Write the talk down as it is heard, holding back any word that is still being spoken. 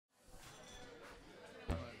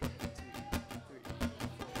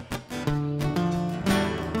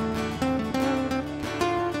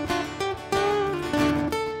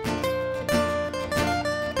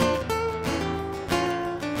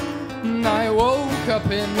up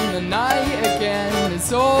in the night again.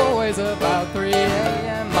 It's always about 3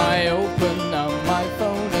 AM. I open up my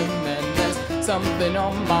phone and then there's something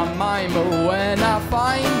on my mind. But when I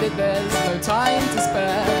find it, there's no time to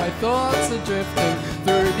spare. My thoughts are drifting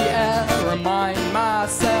through the air. Remind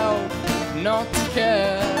myself not to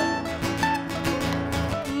care,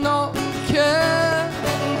 not care.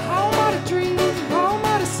 How am I to dream? How am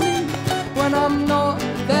I to sleep when I'm not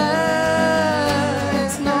there?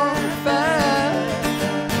 It's not fair.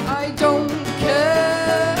 I don't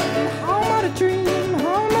care. How am I to dream?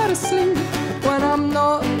 How am I to sleep when I'm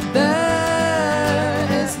not there?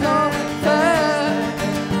 It's not fair.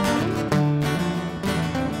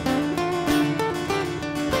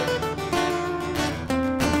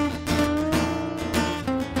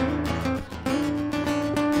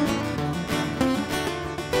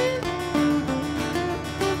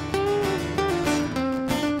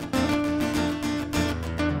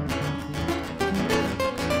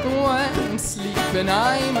 When I'm sleeping,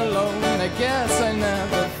 I'm alone. I guess I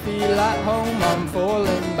never feel at home. I'm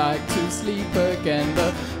falling back to sleep again.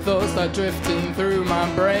 The thoughts start drifting through my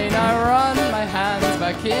brain. I run my hands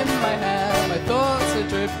back in my hair. My thoughts are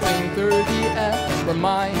drifting through the air.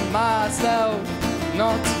 Remind myself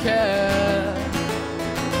not to care.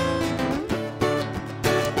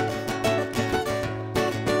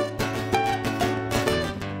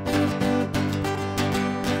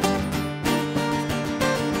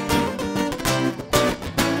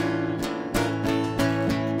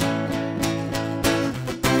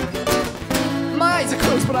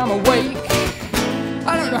 But I'm awake.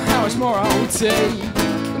 I don't know how much more I'll take.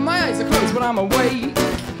 My eyes are closed, but I'm awake.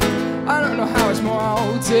 I don't know how much more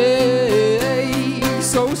I'll take.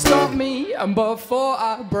 So stop me, and before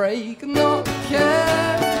I break, not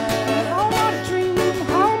care. How am I to dream?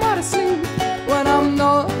 How am I to sleep when I'm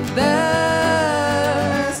not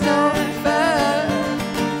there? It's not fair.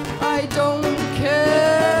 I don't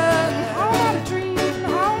care. How am I to dream?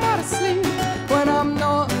 How am I to sleep when I'm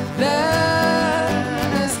not there?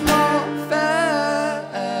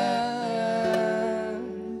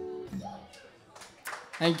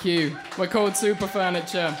 Thank you. We're called Super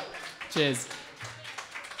Furniture. Cheers.